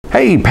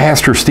Hey,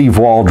 Pastor Steve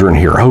Waldron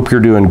here. Hope you're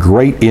doing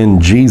great in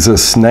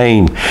Jesus'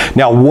 name.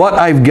 Now, what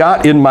I've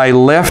got in my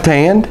left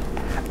hand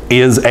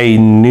is a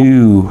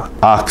new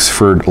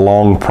Oxford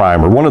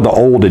Longprimer, one of the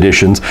old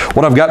editions.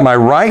 What I've got in my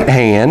right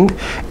hand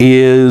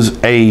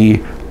is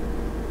an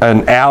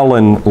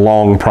Allan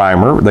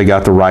Longprimer. They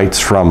got the rights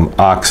from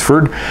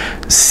Oxford,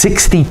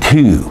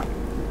 62.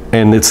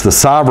 And it's the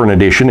Sovereign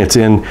edition. It's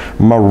in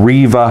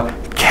Mariva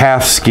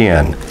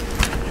calfskin.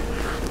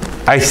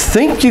 I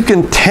think you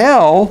can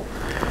tell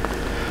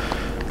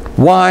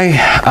why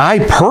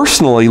I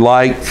personally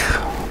like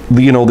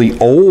the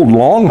old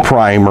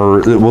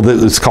Longprimer. Well,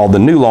 it's called the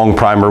new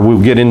Longprimer.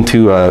 We'll get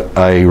into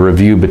a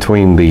review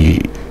between the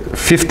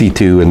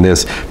 52 and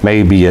this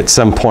maybe at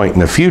some point in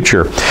the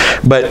future.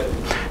 But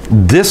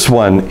this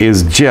one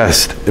is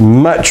just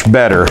much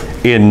better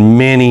in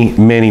many,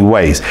 many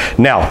ways.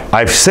 Now,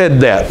 I've said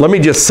that. Let me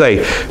just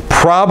say,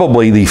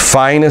 probably the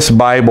finest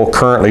Bible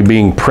currently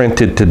being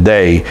printed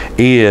today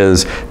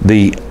is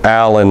the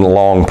Allan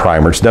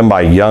Longprimer. It's done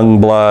by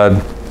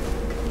Youngblood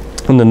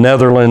in the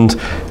Netherlands.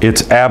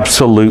 It's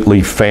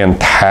absolutely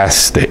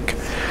fantastic.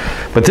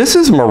 But this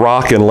is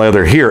Moroccan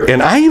leather here,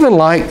 and I even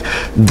like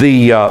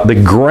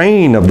the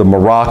grain of the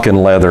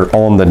Moroccan leather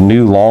on the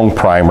new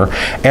Longprimer.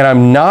 And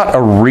I'm not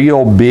a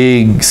real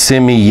big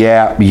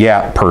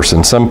semi-yap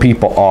person. Some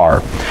people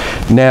are.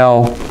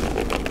 Now,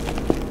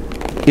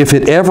 if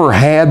it ever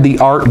had the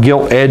art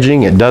gilt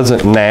edging, it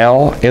doesn't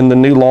now in the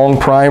new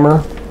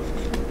Longprimer.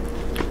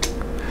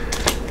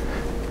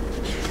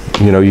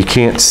 You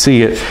can't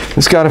see it.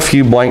 It's got a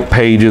few blank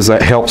pages.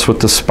 That helps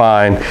with the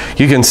spine.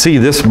 You can see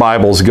this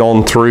Bible's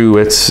gone through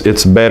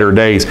its better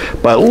days.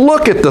 But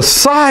look at the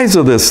size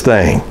of this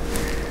thing.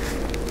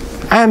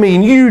 I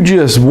mean, you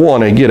just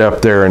want to get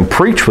up there and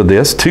preach with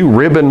this. 2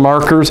 ribbon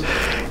markers.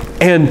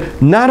 And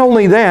not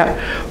only that,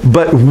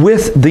 but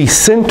with the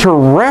center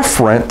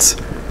reference,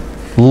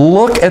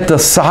 look at the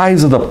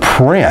size of the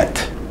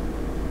print.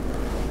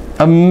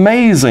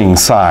 Amazing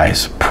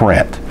size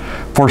print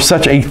for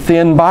such a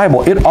thin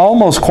Bible. It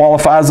almost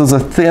qualifies as a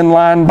thin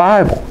line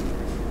Bible.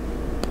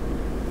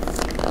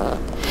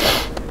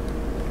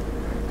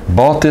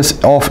 Bought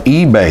this off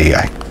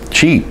eBay,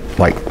 cheap,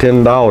 like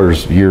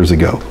 $10 years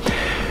ago.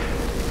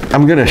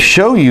 I'm going to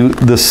show you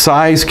the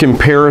size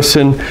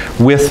comparison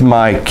with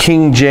my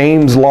King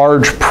James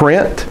large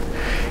print.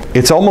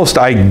 It's almost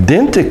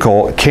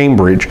identical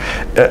Cambridge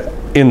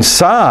in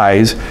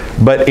size,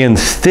 but in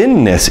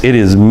thinness, it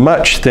is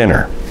much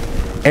thinner.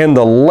 And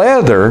the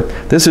leather,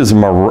 this is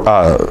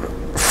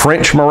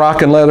French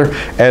Moroccan leather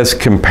as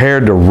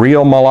compared to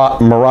real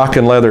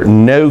Moroccan leather,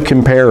 no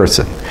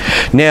comparison.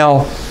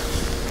 Now,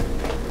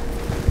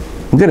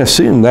 I'm going to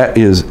assume that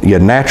is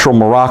natural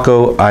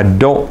Morocco. I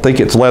don't think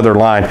it's leather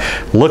lined.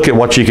 Look at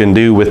what you can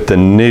do with the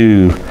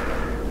new,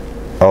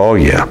 oh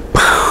yeah,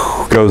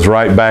 goes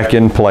right back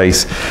in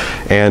place.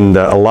 And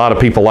a lot of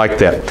people like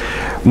that.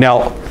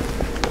 Now,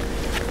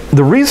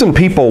 the reason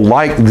people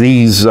like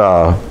these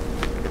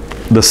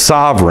the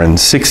Sovereign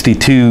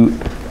 62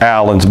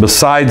 Allans,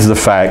 besides the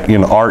fact,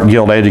 art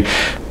gilt edging,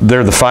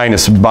 they're the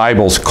finest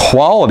Bibles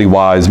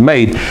quality-wise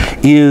made,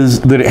 is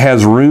that it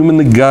has room in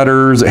the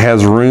gutters, it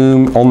has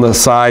room on the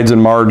sides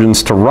and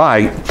margins to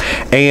write,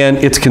 and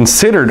it's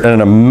considered an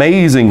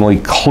amazingly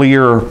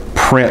clear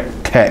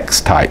print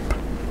text type.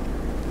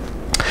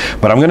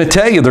 But I'm going to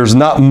tell you, there's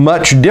not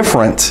much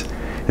difference.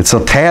 It's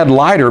a tad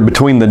lighter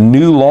between the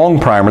new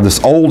Longprimer,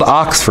 this old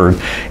Oxford,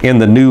 and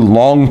the new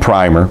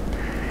Longprimer,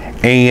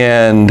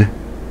 and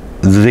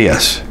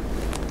this.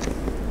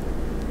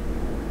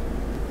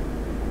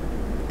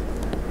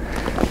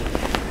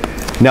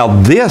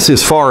 Now this,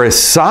 as far as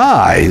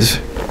size,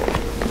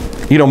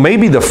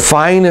 maybe the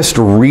finest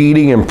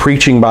reading and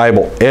preaching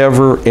Bible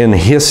ever in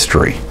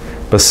history.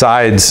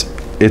 Besides,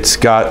 it's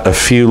got a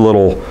few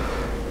little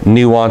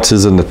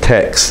nuances in the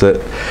text. That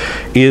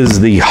is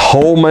the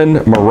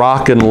Holman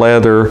Moroccan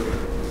leather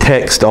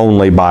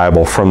text-only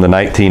Bible from the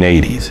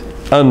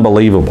 1980s.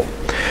 Unbelievable.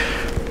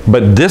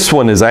 But this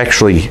one is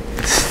actually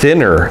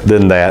thinner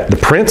than that. The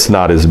print's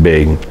not as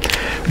big,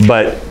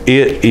 but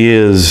it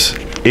is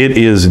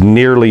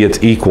nearly its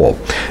equal.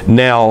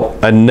 Now,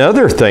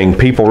 another thing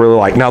people really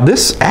like. Now,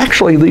 this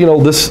actually,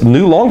 this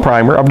new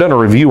Longprimer, I've done a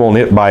review on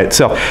it by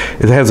itself.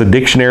 It has a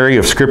dictionary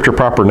of scripture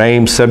proper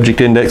names,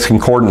 subject index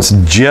concordance,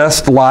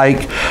 just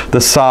like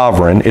the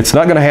Sovereign. It's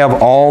not going to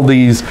have all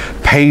these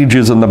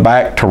pages in the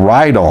back to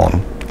write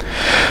on.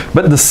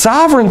 But the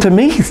Sovereign, to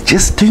me, is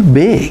just too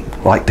big,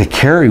 like to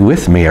carry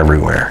with me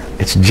everywhere.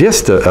 It's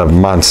just a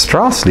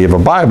monstrosity of a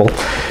Bible,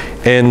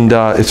 and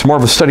it's more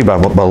of a study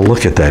Bible. But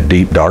look at that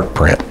deep, dark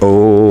print.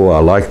 Oh, I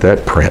like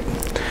that print.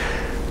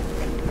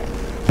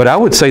 But I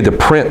would say the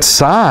print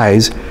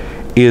size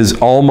is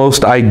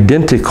almost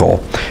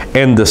identical,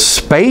 and the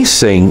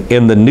spacing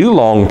in the new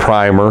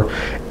Longprimer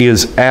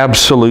is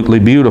absolutely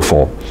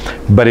beautiful,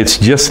 but it's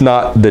just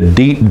not the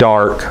deep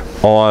dark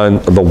on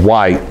the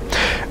white.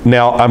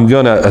 Now, I'm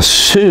going to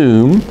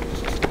assume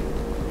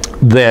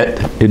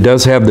that it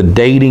does have the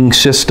dating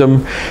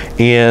system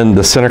in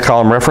the center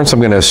column reference. I'm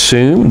going to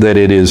assume that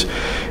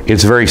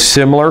it's very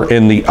similar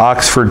in the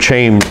Oxford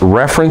Chain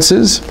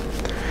references.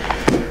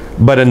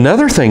 But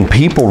another thing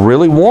people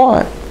really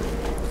want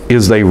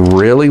is they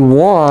really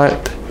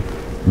want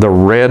the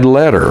red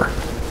letter.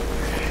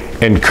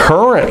 And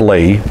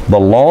currently, the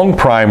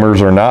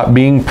Longprimers are not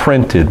being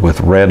printed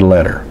with red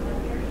letter.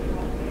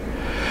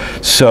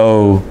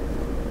 So,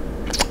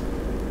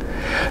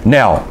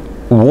 now,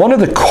 one of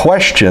the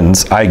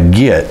questions I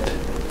get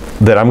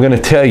that I'm going to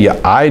tell you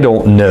I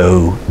don't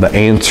know the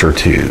answer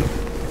to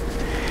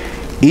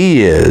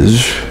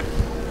is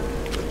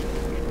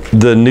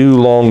the new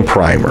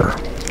Longprimer.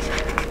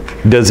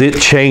 Does it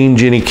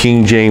change any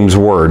King James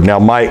word? Now,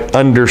 my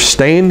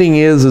understanding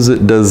is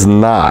it does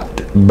not,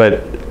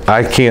 but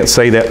I can't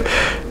say that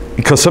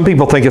because some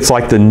people think it's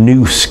like the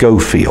new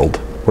Schofield,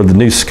 where the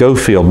new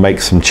Schofield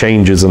makes some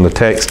changes in the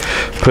text,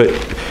 put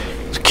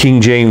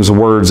King James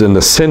words in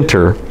the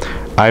center.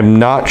 I'm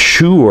not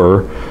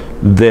sure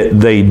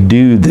that they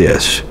do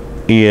this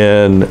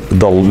in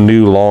the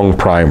new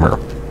Longprimer.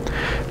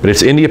 But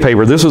it's India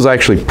paper. This was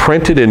actually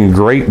printed in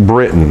Great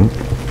Britain.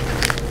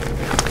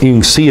 You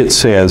can see it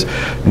says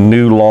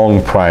new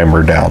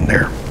Longprimer down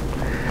there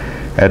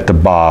at the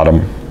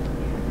bottom.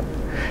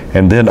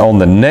 And then on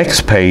the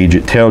next page,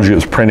 it tells you it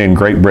was printed in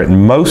Great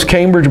Britain. Most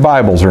Cambridge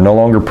Bibles are no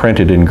longer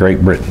printed in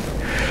Great Britain.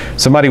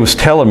 Somebody was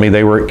telling me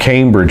they were at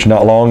Cambridge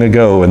not long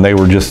ago and they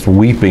were just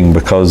weeping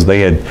because they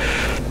had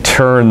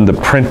turned the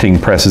printing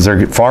presses.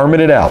 They're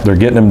farming it out. They're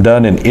getting them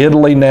done in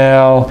Italy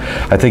now.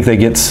 I think they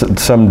get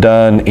some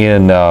done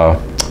in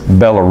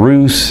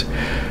Belarus,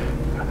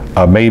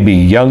 maybe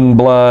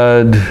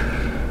Youngblood.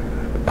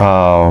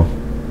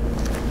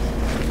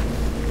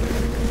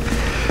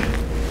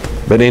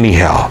 But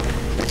anyhow,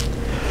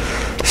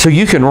 so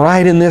you can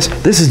write in this.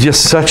 This is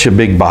just such a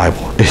big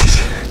Bible.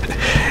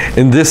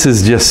 And this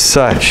is just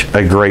such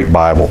a great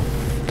Bible.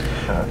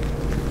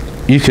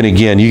 You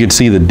can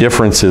see the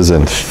differences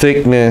in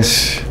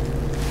thickness.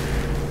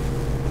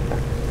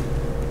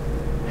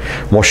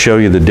 We'll show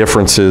you the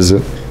differences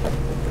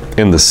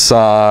in the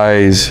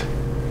size.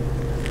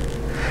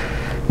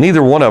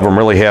 Neither one of them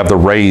really have the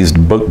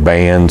raised book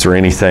bands or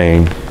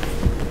anything.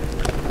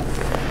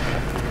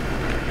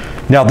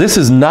 Now, this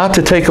is not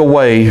to take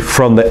away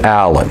from the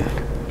Allan.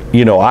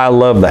 You know, I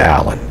love the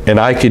Allan, and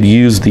I could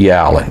use the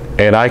Allan,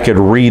 and I could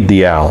read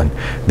the Allan.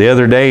 The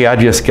other day, I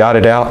just got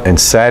it out and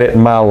sat it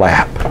in my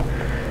lap,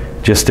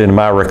 just in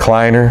my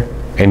recliner,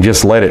 and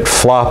just let it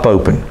flop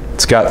open.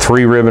 It's got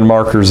 3 ribbon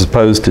markers as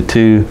opposed to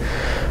 2.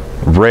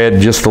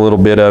 Read just a little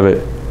bit of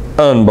it.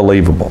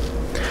 Unbelievable.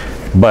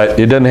 But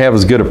it doesn't have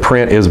as good a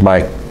print as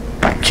my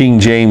King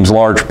James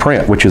large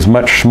print, which is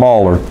much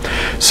smaller.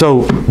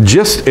 So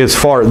just as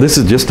far, this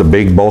is just a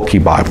big bulky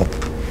Bible.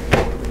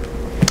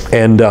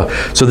 And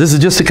so this is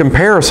just a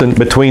comparison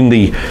between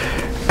the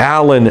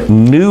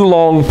Allan New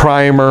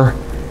Longprimer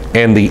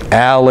and the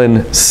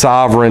Allan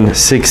Sovereign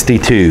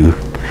 62.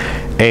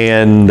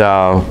 And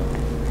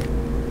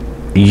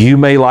you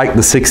may like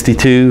the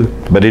 62,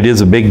 but it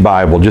is a big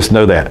Bible. Just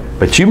know that.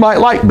 But you might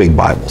like big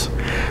Bibles.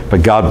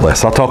 But God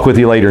bless. I'll talk with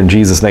you later in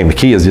Jesus' name. The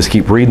key is just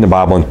keep reading the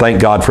Bible and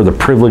thank God for the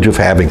privilege of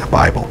having a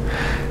Bible.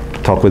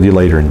 Talk with you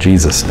later in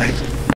Jesus' name.